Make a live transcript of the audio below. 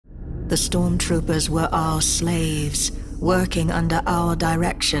The stormtroopers were our slaves, working under our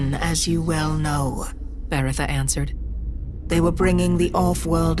direction, as you well know, Baratha answered. They were bringing the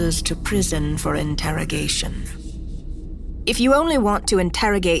off-worlders to prison for interrogation. If you only want to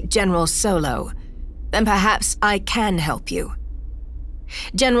interrogate General Solo, then perhaps I can help you.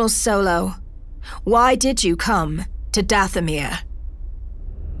 General Solo, why did you come to Dathomir?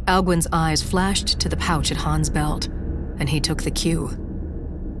 Alguin's eyes flashed to the pouch at Han's belt, and he took the cue.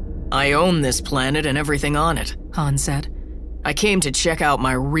 I own this planet and everything on it, Han said. I came to check out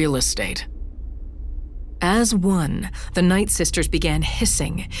my real estate. As one, the Night Sisters began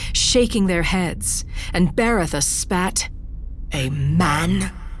hissing, shaking their heads, and Baratha spat. A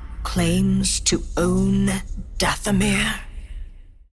man claims to own Dathomir?